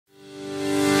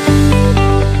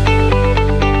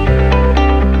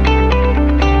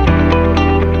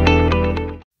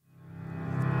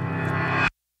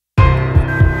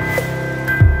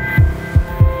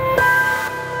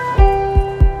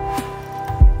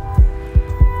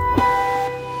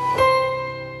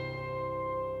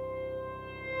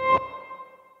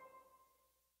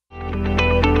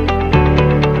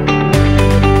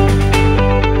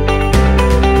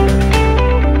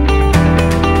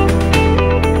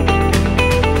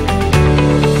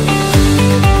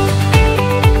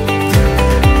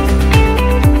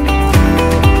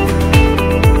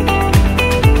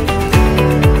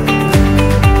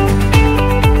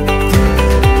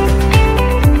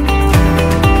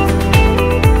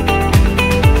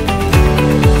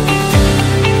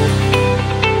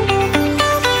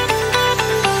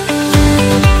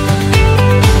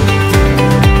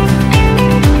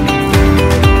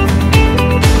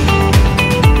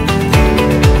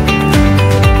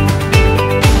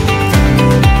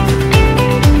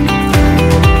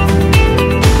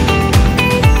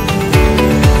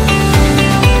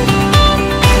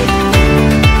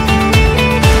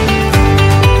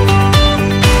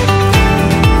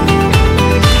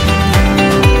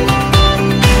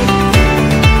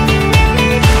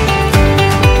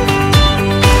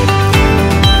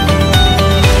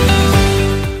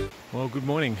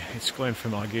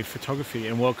from iGear Photography,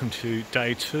 and welcome to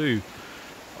day 2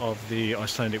 of the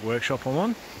Icelandic workshop I'm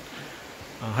on.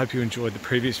 I hope you enjoyed the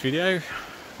previous video.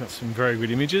 Got some very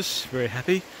good images, very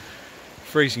happy.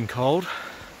 Freezing cold,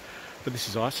 but this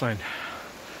is Iceland.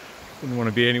 Wouldn't want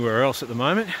to be anywhere else at the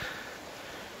moment.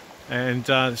 And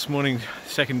this morning,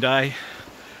 second day,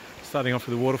 starting off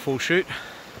with a waterfall shoot.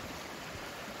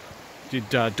 Did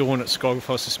dawn at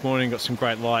Skogafoss this morning, got some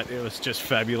great light. It was just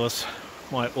fabulous.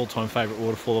 My all-time favourite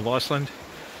waterfall of Iceland.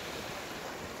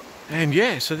 And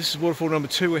yeah, so this is waterfall number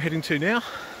 2 we're heading to now.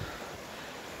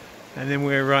 And then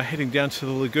we're heading down to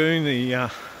the lagoon,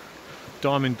 the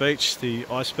Diamond Beach, the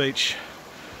ice beach,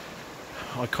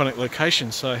 iconic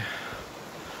location. So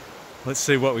let's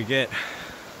see what we get.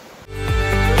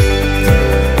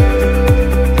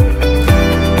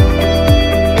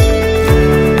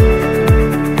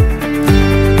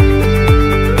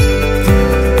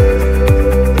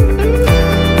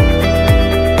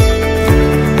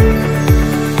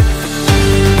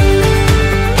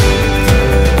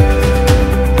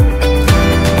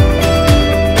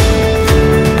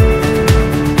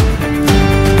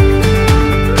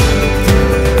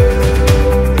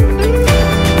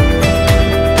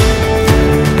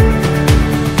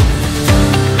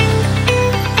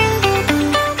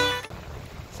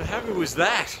 Was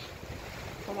that?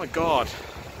 Oh my god,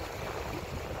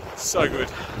 so good.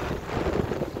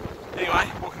 Anyway,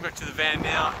 walking back to the van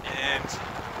now and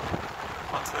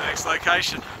on to the next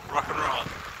location. Rock and roll.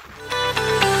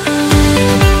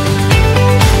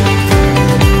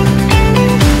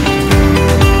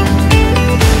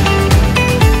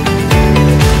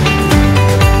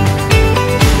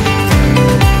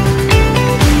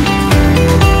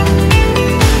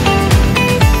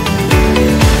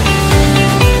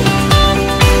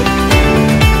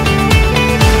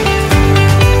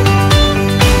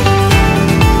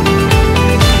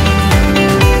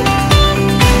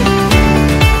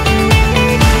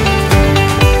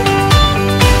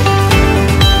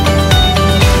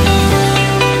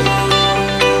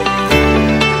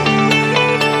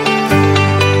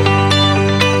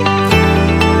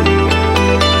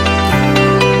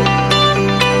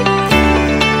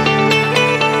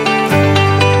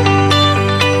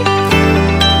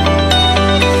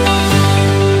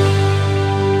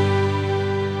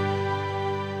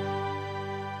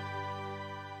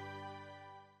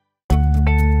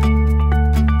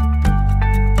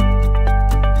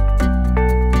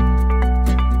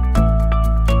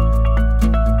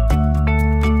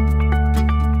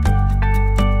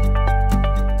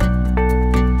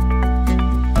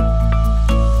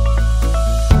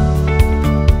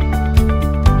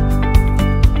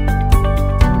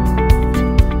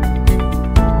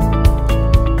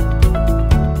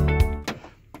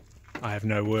 I have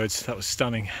no words, that was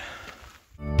stunning.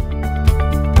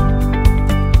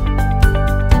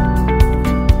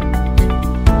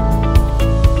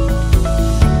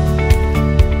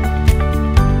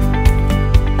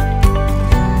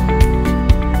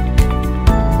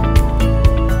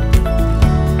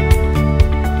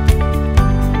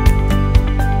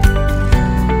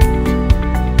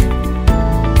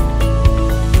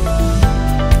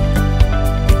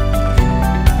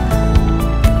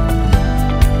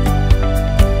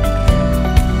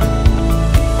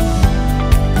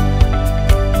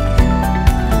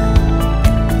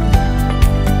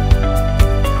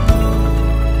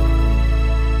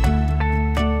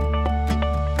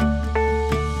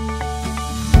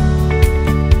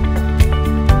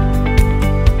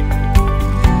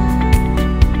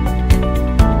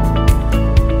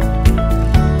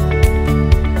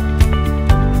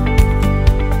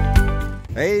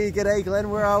 Hey, g'day Glenn,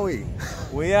 where are we?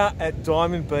 We are at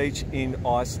Diamond Beach in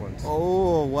Iceland.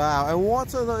 Oh wow, and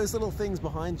what are those little things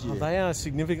behind you? They are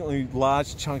significantly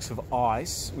large chunks of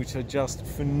ice which are just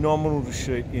phenomenal to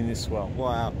shoot in this swell.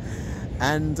 Wow.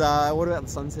 And what about the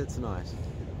sunset tonight?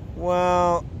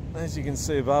 Well, as you can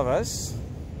see above us,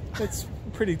 it's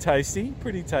pretty tasty,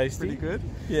 pretty tasty. Pretty good?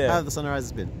 Yeah. How have the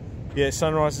sunrises been? Yeah,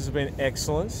 sunrises have been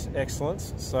excellent, excellent.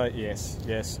 So yes,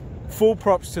 yes. Full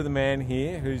props to the man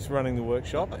here who's running the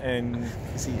workshop, and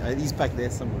he's back there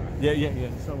somewhere. Yeah.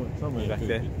 Somewhere back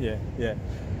there. Yeah.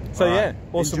 So right. Yeah,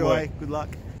 awesome Enjoy. work. Good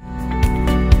luck.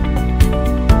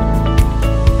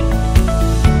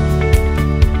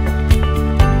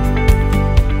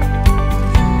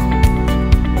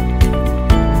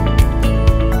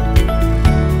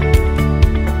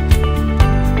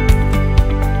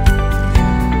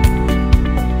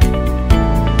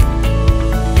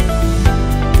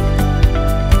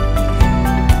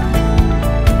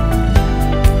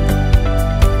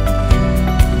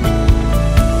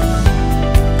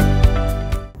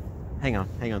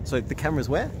 So the camera's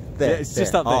where? There. Yeah, it's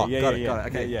just there. up there. Oh, Yeah, got yeah, it, got yeah. it.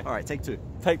 Okay, Yeah, yeah. all right, take two.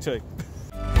 Take two.